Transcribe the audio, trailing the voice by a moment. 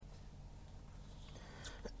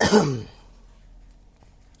No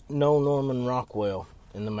Norman Rockwell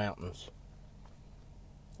in the mountains.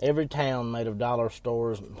 Every town made of dollar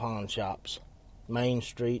stores and pawn shops. Main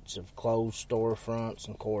streets of closed storefronts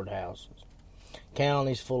and courthouses.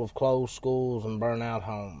 Counties full of closed schools and burnt-out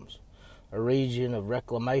homes. A region of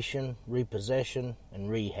reclamation, repossession, and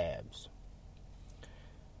rehabs.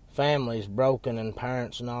 Families broken and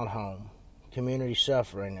parents not home. Community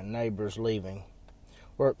suffering and neighbors leaving.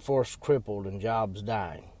 Workforce crippled and jobs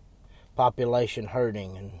dying. Population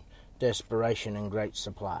hurting and desperation in great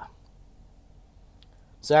supply.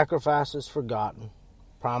 Sacrifices forgotten.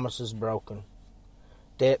 Promises broken.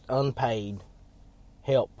 Debt unpaid.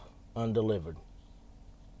 Help undelivered.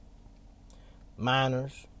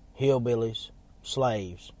 Miners, hillbillies,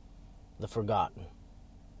 slaves, the forgotten.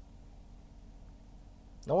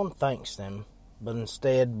 No one thanks them, but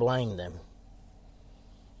instead blame them.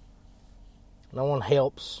 No one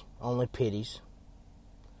helps, only pities.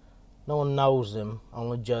 No one knows them,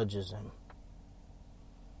 only judges them.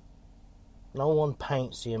 No one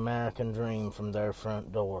paints the American dream from their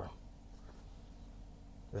front door.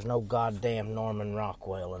 There's no goddamn Norman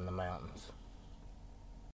Rockwell in the mountains.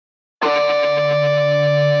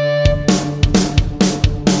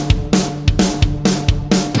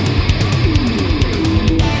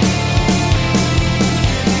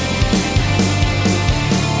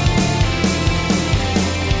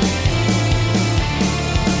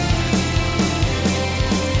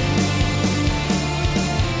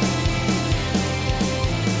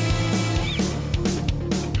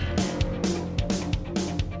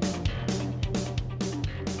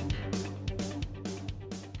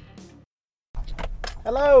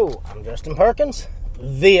 Hello, I'm Justin Perkins.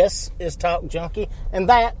 This is Talk Junkie, and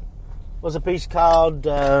that was a piece called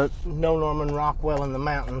No Norman Rockwell in the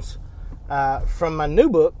Mountains from my new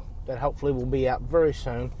book that hopefully will be out very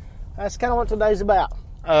soon. That's kind of what today's about.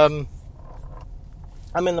 I'm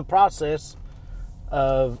in the process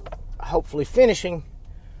of hopefully finishing,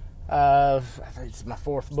 I think it's my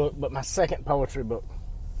fourth book, but my second poetry book.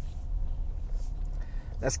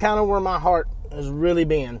 That's kind of where my heart has really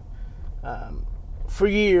been. For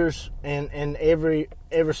years, and ever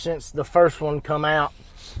since the first one come out,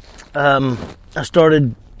 I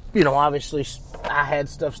started, obviously I had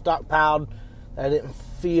stuff stockpiled that I didn't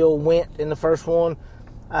feel went in the first one,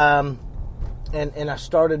 and I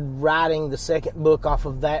started writing the second book off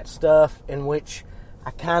of that stuff, in which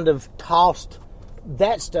I kind of tossed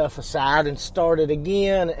that stuff aside and started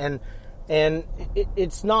again, and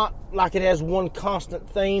it's not like it has one constant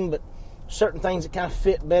theme, but certain things that kind of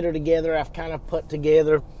fit better together, I've kind of put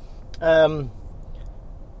together. When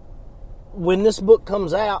this book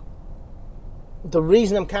comes out, the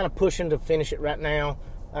reason I'm kind of pushing to finish it right now,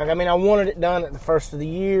 I wanted it done at the first of the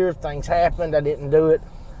year. Things happened. I didn't do it.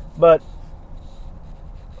 But,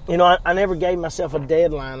 I never gave myself a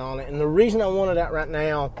deadline on it. And the reason I want it out right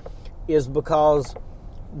now is because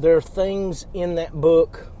there are things in that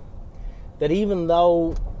book that, even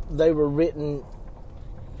though they were written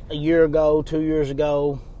a year ago, 2 years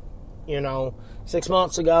ago, 6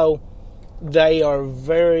 months ago, they are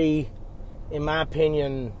very, in my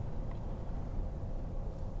opinion,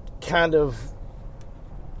 kind of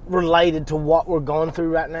related to what we're going through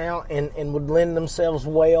right now, and would lend themselves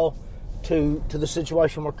well to the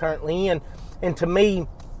situation we're currently in. And to me,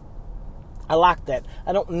 I like that.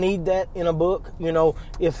 I don't need that in a book.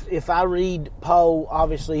 If I read Poe,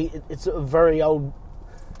 obviously it's a very old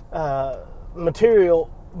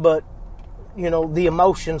material, but the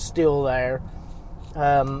emotion's still there.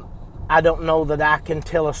 I don't know that I can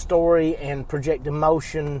tell a story and project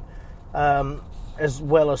emotion as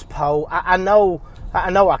well as Poe. I know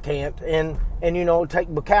I can't. And take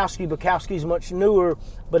Bukowski. Bukowski's much newer,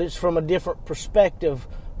 but it's from a different perspective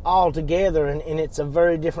altogether, and it's a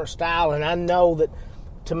very different style. And I know that,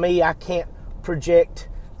 to me, I can't project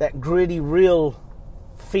that gritty, real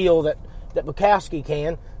feel that Bukowski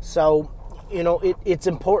can. So, it's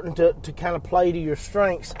important to kind of play to your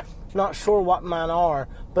strengths. Not sure what mine are,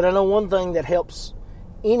 but I know one thing that helps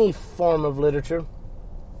any form of literature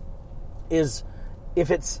is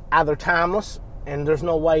if it's either timeless, and there's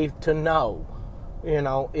no way to know,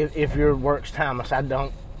 if your work's timeless.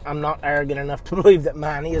 I'm not arrogant enough to believe that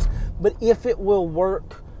mine is, but if it will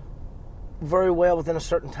work very well within a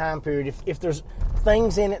certain time period, if there's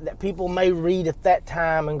things in it that people may read at that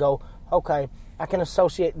time and go, okay, I can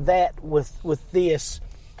associate that with this.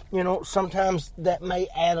 Sometimes that may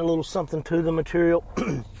add a little something to the material.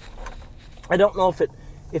 I don't know if it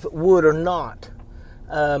would or not,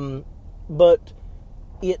 but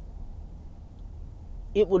it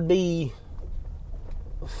would be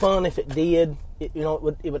fun if it did.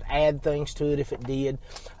 it would add things to it if it did.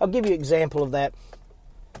 I'll give you an example of that.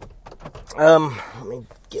 Let me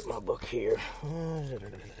get my book here.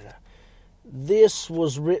 This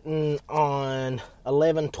was written on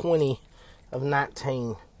 11/20 of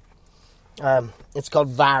 19. It's called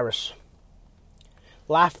Virus.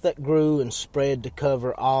 Life that grew and spread to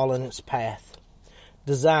cover all in its path,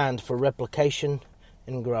 designed for replication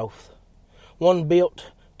and growth. One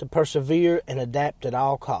built to persevere and adapt at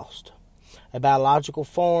all cost. A biological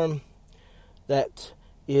form that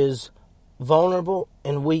is vulnerable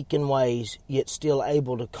and weak in ways, yet still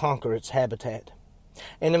able to conquer its habitat.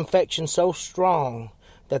 An infection so strong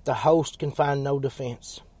that the host can find no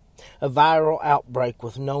defense. A viral outbreak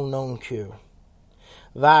with no known cure.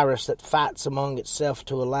 Virus that fights among itself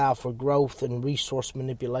to allow for growth and resource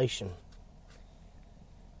manipulation.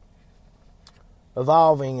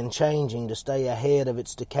 Evolving and changing to stay ahead of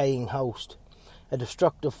its decaying host. A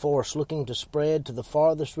destructive force looking to spread to the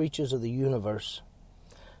farthest reaches of the universe.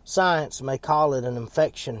 Science may call it an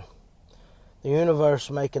infection. The universe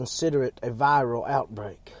may consider it a viral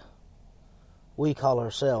outbreak. We call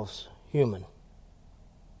ourselves human.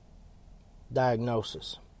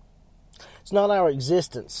 Diagnosis. It's not our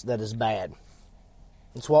existence that is bad.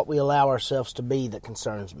 It's what we allow ourselves to be that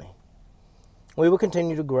concerns me. We will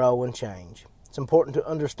continue to grow and change. It's important to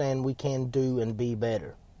understand we can do and be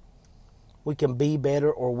better. We can be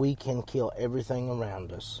better, or we can kill everything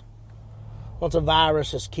around us. Once a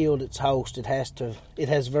virus has killed its host, it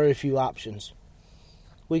has very few options.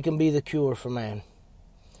 We can be the cure for man.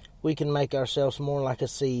 We can make ourselves more like a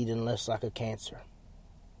seed and less like a cancer.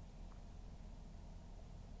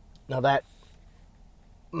 Now that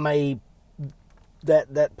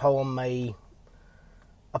poem may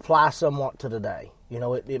apply somewhat to today.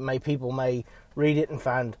 People may read it and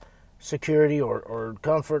find security or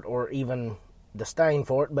comfort or even disdain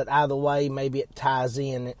for it, but either way, maybe it ties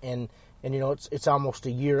in, and it's almost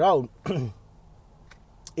a year old.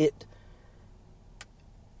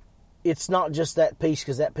 It's not just that piece,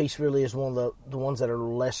 because that piece really is one of the ones that are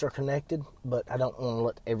lesser connected, but I don't want to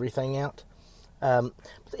let everything out. But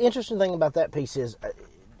the interesting thing about that piece is, I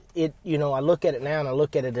look at it now, and I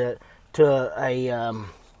look at it to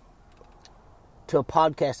a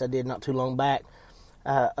podcast I did not too long back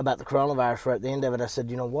about the coronavirus. Right at the end of it, I said,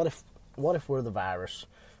 what if we're the virus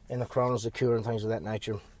and the corona's the cure and things of that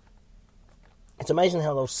nature? It's amazing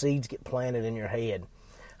how those seeds get planted in your head.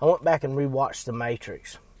 I went back and rewatched The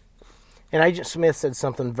Matrix, and Agent Smith said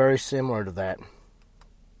something very similar to that.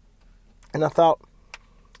 And I thought,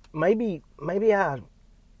 maybe I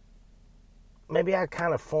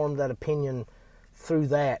kind of formed that opinion through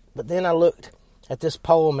that. But then I looked at this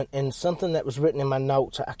poem and something that was written in my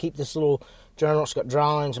notes. I keep this little journal. It's got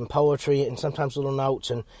drawings and poetry and sometimes little notes.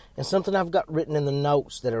 And something I've got written in the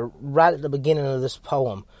notes that are right at the beginning of this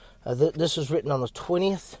poem. This was written on the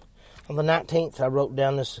 20th. On the 19th, I wrote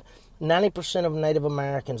down this: 90% of Native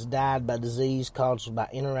Americans died by disease caused by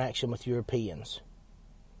interaction with Europeans.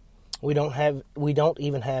 We don't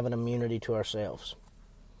even have an immunity to ourselves.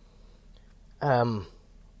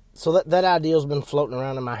 So that idea's been floating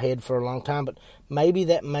around in my head for a long time, but maybe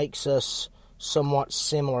that makes us somewhat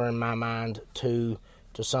similar in my mind to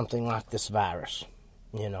something like this virus,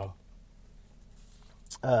 I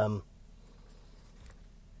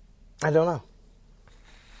don't know.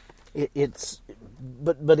 It's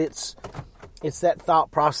that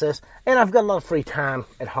thought process, and I've got a lot of free time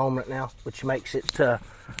at home right now, which makes it a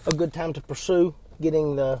good time to pursue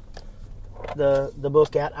getting the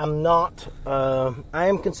book out. I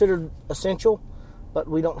am considered essential, but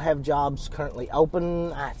we don't have jobs currently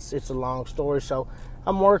open. It's a long story, so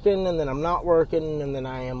I'm working, and then I'm not working, and then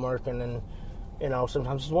I am working, and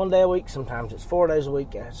sometimes it's 1 day a week, sometimes it's 4 days a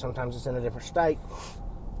week, sometimes it's in a different state.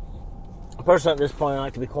 Personally, at this point, I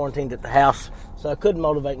like to be quarantined at the house, so I could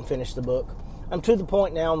motivate and finish the book. I'm to the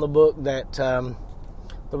point now in the book that the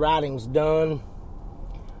writing's done.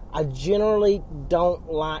 I generally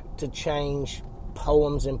don't like to change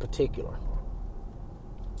poems in particular.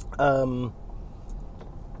 The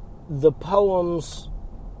poems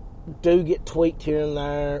do get tweaked here and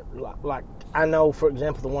there. Like, I know, for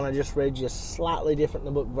example, the one I just read you is slightly different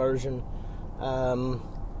in the book version. I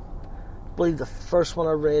believe the first one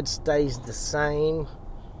I read stays the same.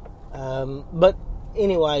 But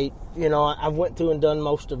anyway, I've went through and done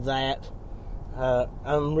most of that.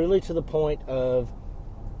 I'm really to the point of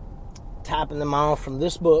typing them off from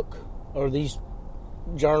this book, or these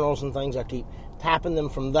journals and things I keep, typing them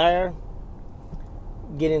from there,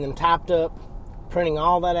 getting them typed up, printing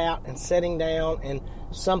all that out, and setting down. And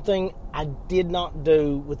something I did not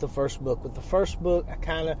do with the first book. With the first book, I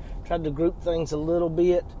kind of tried to group things a little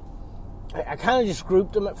bit, I kind of just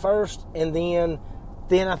grouped them at first, and then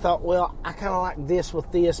I thought, well, I kind of like this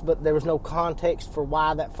with this, but there was no context for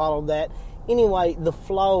why that followed that. Anyway, the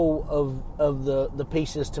flow of the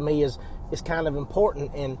pieces to me is kind of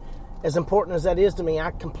important, and as important as that is to me, I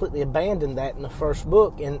completely abandoned that in the first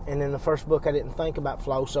book, and in the first book I didn't think about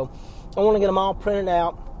flow. So I want to get them all printed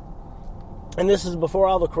out, and this is before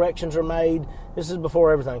all the corrections are made. This is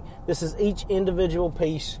before everything. This is each individual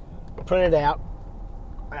piece printed out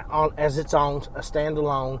as its own, a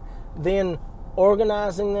standalone, then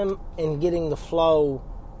organizing them and getting the flow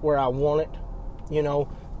where I want it. You know,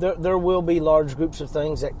 there will be large groups of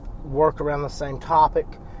things that work around the same topic,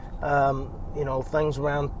 you know, things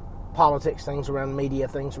around politics, things around media,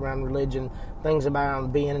 things around religion, things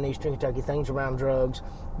around being in Eastern Kentucky, things around drugs,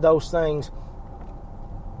 those things.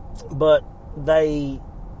 But they'll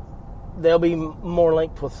be more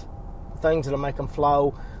linked with things that'll make them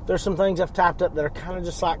flow. There's some things I've typed up that are kind of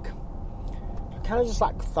just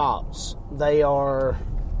like thoughts. They are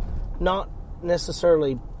not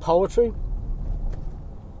necessarily poetry.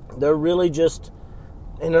 They're really just,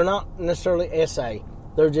 and they're not necessarily essay.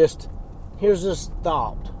 They're just, here's this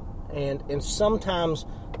thought. And sometimes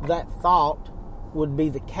that thought would be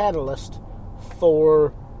the catalyst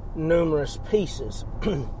for numerous pieces.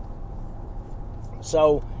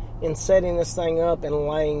 So in setting this thing up and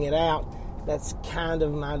laying it out, that's kind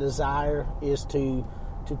of my desire, is to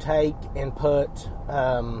take and put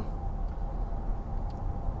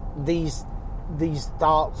these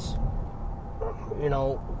thoughts, you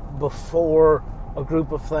know, before a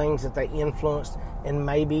group of things that they influenced, and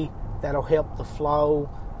maybe that'll help the flow.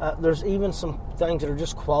 There's even some things that are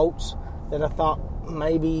just quotes that I thought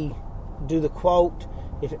maybe do the quote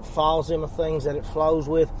if it falls in with things that it flows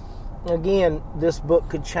with. Again, this book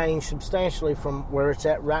could change substantially from where it's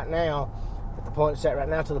at right now, at the point it's at right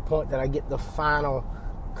now, to the point that I get the final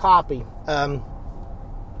copy.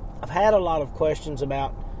 I've had a lot of questions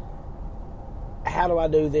about how do I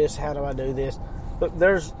do this, Look,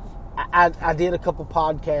 I did a couple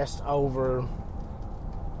podcasts over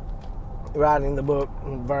writing the book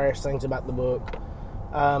and various things about the book.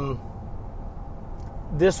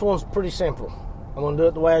 This one's pretty simple. I'm going to do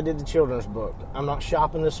it the way I did the children's book. I'm not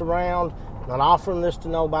shopping this around. I'm not offering this to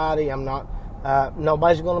nobody. I'm not.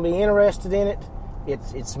 Nobody's going to be interested in it.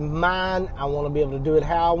 It's mine. I want to be able to do it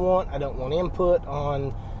how I want. I don't want input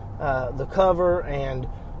on the cover. And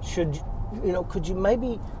could you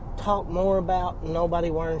maybe talk more about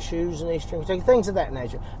nobody wearing shoes in Eastern Kentucky, things of that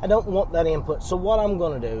nature. I don't want that input. So what I'm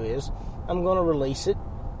going to do is I'm going to release it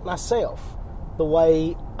myself the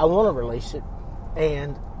way I want to release it,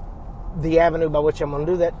 and the avenue by which I'm going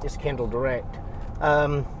to do that is Kindle Direct.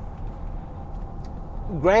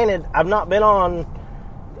 Granted, I've not been on.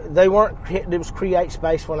 It was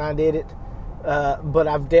CreateSpace when I did it, but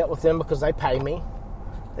I've dealt with them because they pay me.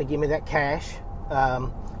 They give me that cash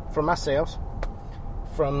for my sales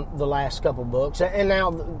from the last couple books, and now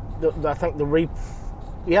I think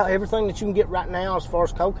everything that you can get right now as far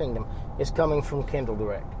as Co-Kingdom is coming from Kindle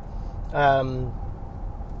Direct.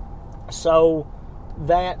 So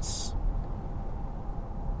that's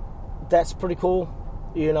pretty cool.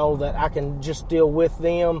 That I can just deal with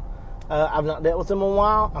them. I've not dealt with them in a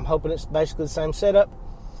while. I'm hoping it's basically the same setup,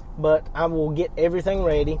 but I will get everything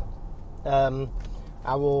ready. I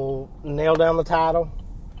will nail down the title,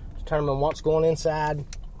 determine what's going inside.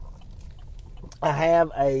 I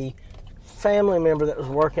have a family member that was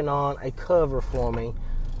working on a cover for me,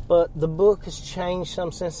 but the book has changed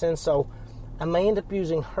some since then, so I may end up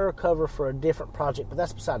using her cover for a different project, but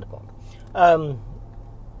that's beside the point.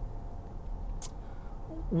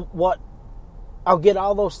 I'll get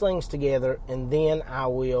all those things together, and then I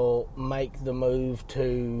will make the move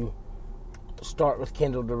to start with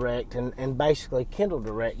Kindle Direct, and basically Kindle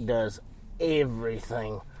Direct does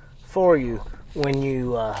everything for you when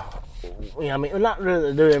you, not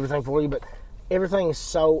really do everything for you, but everything is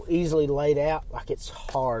so easily laid out, like it's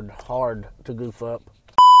hard to goof up.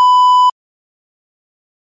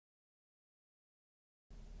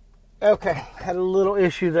 Okay, had a little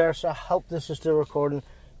issue there, so I hope this is still recording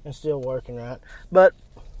and still working right. But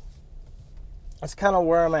that's kind of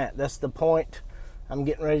where I'm at. That's the point. I'm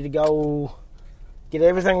getting ready to go, get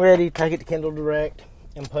everything ready, take it to Kindle Direct,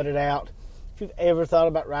 and put it out. If you've ever thought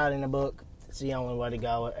about writing a book, it's the only way to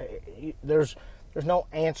go. There's no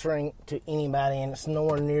answering to anybody, and it's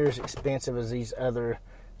nowhere near as expensive as these other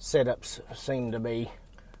setups seem to be.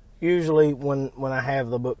 Usually when I have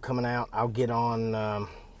the book coming out, I'll get on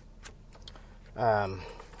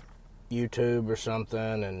YouTube or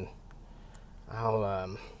something, and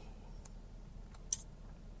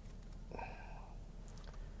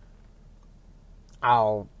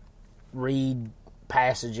I'll read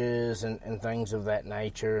passages and things of that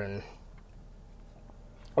nature,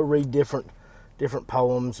 or read different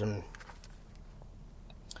poems, and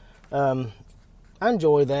I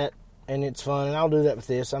enjoy that, and it's fun, and I'll do that with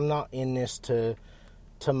this. I'm not in this to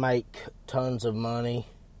make tons of money.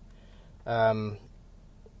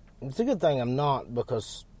 It's a good thing I'm not,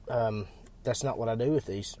 because that's not what I do with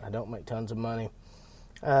these. I don't make tons of money.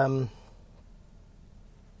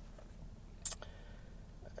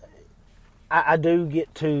 I do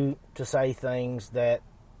get to say things that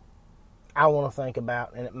I want to think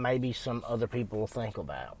about, and it maybe some other people will think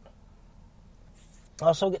about. I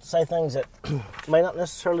also get to say things that may not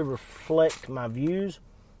necessarily reflect my views,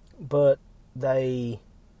 but they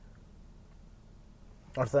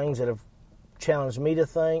are things that have challenged me to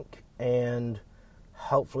think, and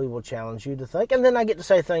hopefully will challenge you to think. And then I get to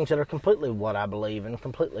say things that are completely what I believe and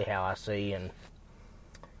completely how I see, and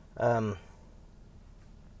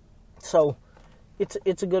so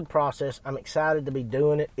it's a good process. I'm excited to be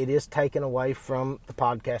doing it. It is taken away from the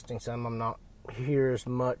podcasting some. I'm not here as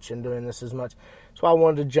much and doing this as much, so I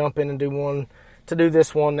wanted to jump in and do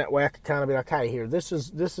this one. That way I could kind of be like, hey, here, this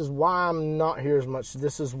is why I'm not here as much.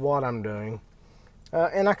 This is what I'm doing,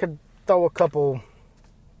 and I could throw a couple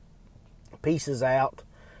pieces out.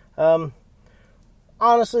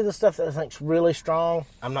 Honestly, the stuff that I think's really strong,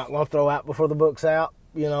 I'm not going to throw out before the book's out,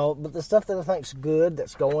 but the stuff that I think's good,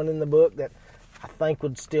 that's going in the book, that I think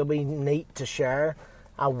would still be neat to share,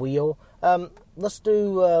 I will. Let's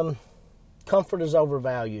do Comfort is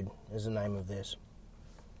Overvalued is the name of this.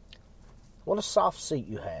 What a soft seat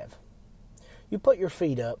you have. You put your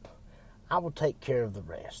feet up, I will take care of the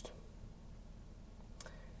rest.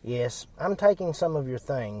 Yes, I'm taking some of your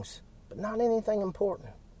things, but not anything important.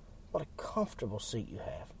 What a comfortable seat you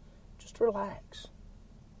have. Just relax.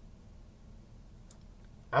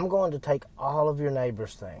 I'm going to take all of your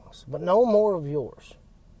neighbor's things, but no more of yours.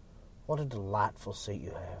 What a delightful seat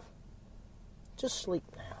you have. Just sleep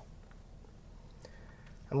now.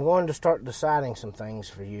 I'm going to start deciding some things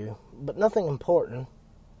for you, but nothing important.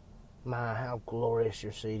 My, how glorious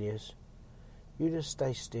your seat is. You just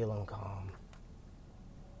stay still and calm.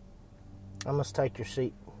 I must take your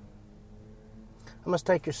seat. I must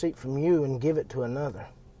take your seat from you and give it to another.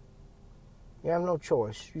 You have no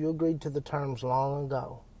choice. You agreed to the terms long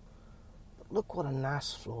ago. But look what a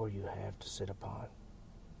nice floor you have to sit upon.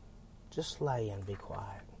 Just lay and be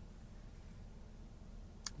quiet.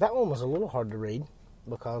 That one was a little hard to read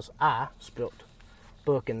because I spilt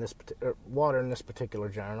water in this particular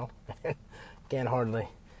journal. Can't hardly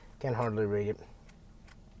read it.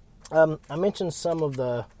 I mentioned some of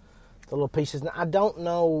the little pieces. Now, I don't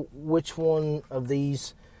know which one of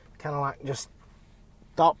these kind of like just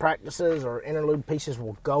thought practices or interlude pieces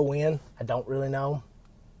will go in. I don't really know.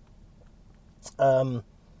 But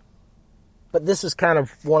this is kind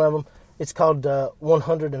of one of them. It's called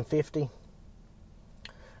 150.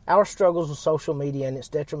 Our struggles with social media and its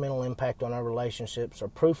detrimental impact on our relationships are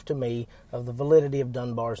proof to me of the validity of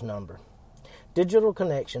Dunbar's number. Digital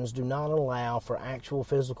connections do not allow for actual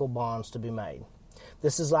physical bonds to be made.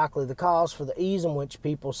 This is likely the cause for the ease in which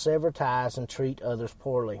people sever ties and treat others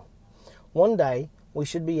poorly. One day, we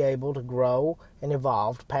should be able to grow and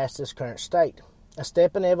evolve past this current state, a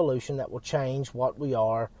step in evolution that will change what we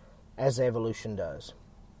are as evolution does.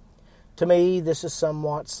 To me, this is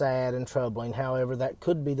somewhat sad and troubling. However, that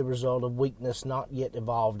could be the result of weakness not yet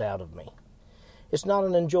evolved out of me. It's not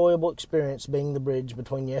an enjoyable experience being the bridge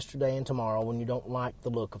between yesterday and tomorrow when you don't like the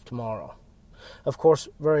look of tomorrow. Of course,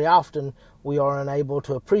 very often we are unable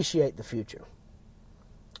to appreciate the future.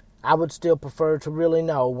 I would still prefer to really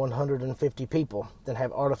know 150 people than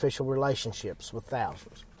have artificial relationships with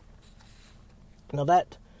thousands. Now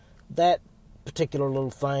that particular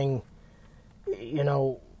little thing,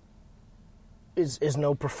 is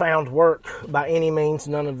no profound work by any means.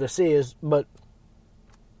 None of this is, but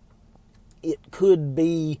it could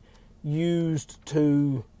be used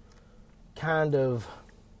to kind of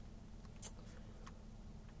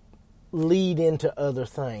lead into other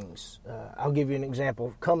things. I'll give you an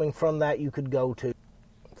example. Coming from that, you could go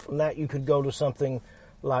to something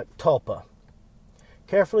like tulpa.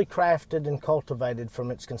 Carefully crafted and cultivated from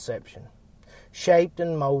its conception. Shaped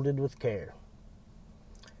and molded with care.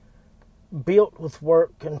 Built with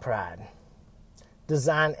work and pride.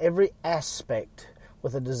 Design every aspect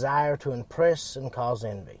with a desire to impress and cause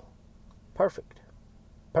envy. Perfect.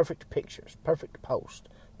 Perfect pictures. Perfect post.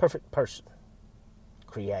 Perfect person.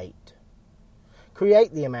 Create.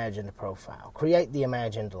 Create the imagined profile. Create the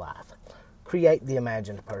imagined life. Create the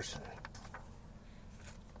imagined person.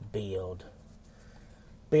 Build.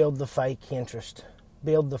 Build the fake interest.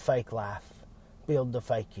 Build the fake life. Build the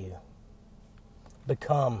fake you.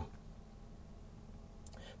 Become.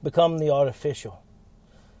 Become the artificial.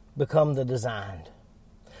 Become the designed.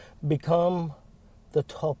 Become the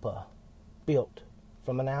tulpa built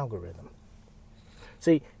from an algorithm.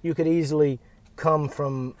 See, you could easily come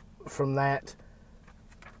from that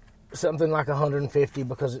something like 150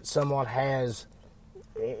 because it somewhat has,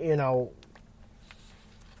 an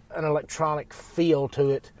electronic feel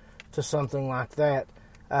to it, to something like that.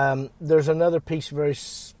 There's another piece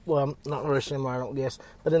not very similar, I don't guess,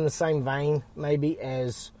 but in the same vein maybe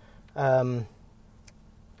as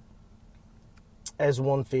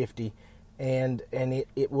 150, and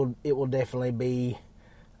it will definitely be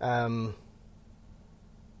a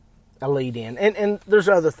lead in. And there's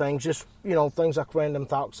other things, just, things like random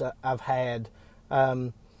thoughts I've had.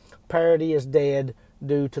 Parody is dead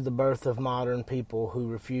due to the birth of modern people who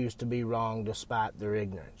refuse to be wrong despite their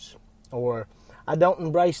ignorance. Or, I don't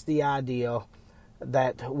embrace the idea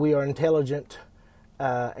that we are intelligent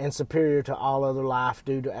and superior to all other life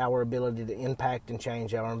due to our ability to impact and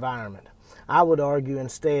change our environment. I would argue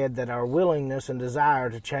instead that our willingness and desire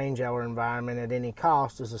to change our environment at any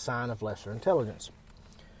cost is a sign of lesser intelligence.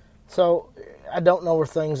 So, I don't know where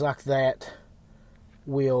things like that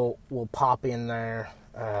will pop in there.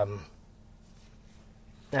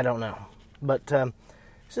 I don't know. But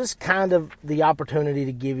this is kind of the opportunity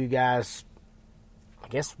to give you guys, I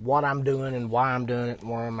guess, what I'm doing and why I'm doing it and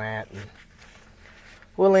where I'm at. And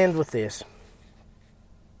we'll end with this.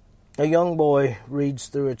 A young boy reads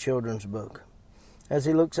through a children's book. As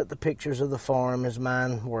he looks at the pictures of the farm, his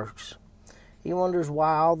mind works. He wonders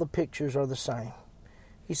why all the pictures are the same.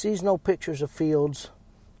 He sees no pictures of fields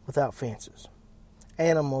without fences,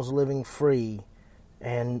 animals living free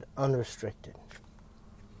and unrestricted.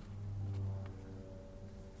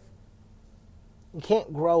 You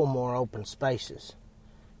can't grow more open spaces,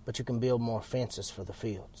 but you can build more fences for the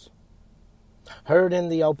fields. Herd in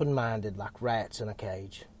the open-minded like rats in a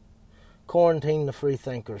cage. Quarantine the free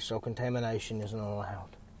thinkers so contamination isn't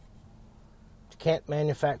allowed. You can't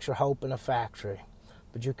manufacture hope in a factory,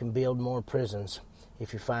 but you can build more prisons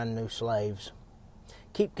if you find new slaves.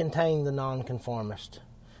 Keep contained the nonconformist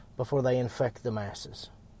before they infect the masses.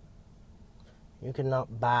 You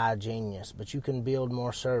cannot buy genius, but you can build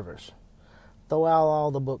more servers. Throw out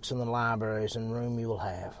all the books in the libraries and room you will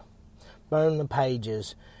have. Burn the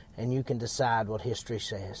pages, and you can decide what history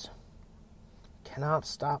says. Cannot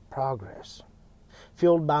stop progress.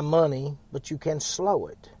 Fueled by money, but you can slow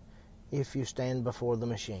it if you stand before the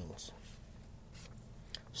machines.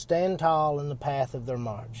 Stand tall in the path of their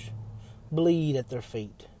march. Bleed at their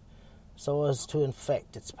feet, so as to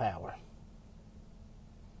infect its power.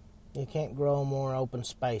 You can't grow more open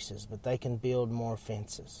spaces, but they can build more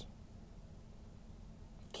fences.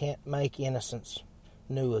 Can't make innocence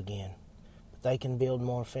new again, but they can build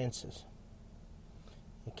more fences.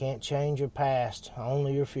 You can't change your past,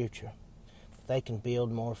 only your future, but they can build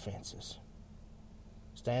more fences.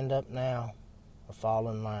 Stand up now or fall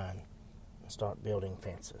in line and start building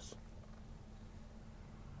fences.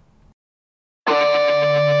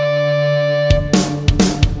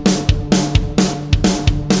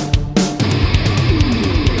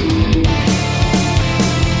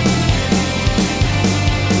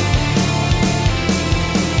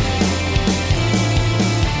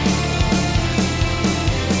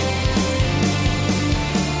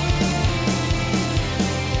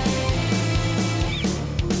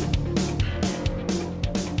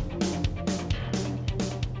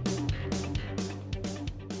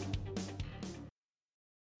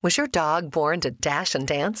 Was your dog born to dash and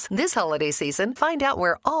dance? This holiday season, find out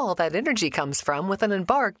where all that energy comes from with an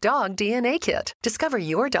Embark Dog DNA Kit. Discover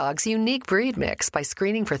your dog's unique breed mix by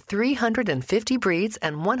screening for 350 breeds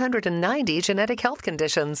and 190 genetic health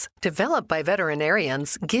conditions. Developed by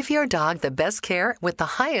veterinarians, give your dog the best care with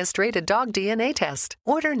the highest rated dog DNA test.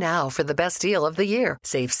 Order now for the best deal of the year.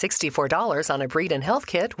 Save $64 on a breed and health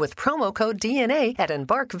kit with promo code DNA at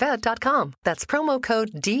embarkvet.com. That's promo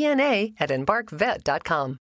code DNA at embarkvet.com.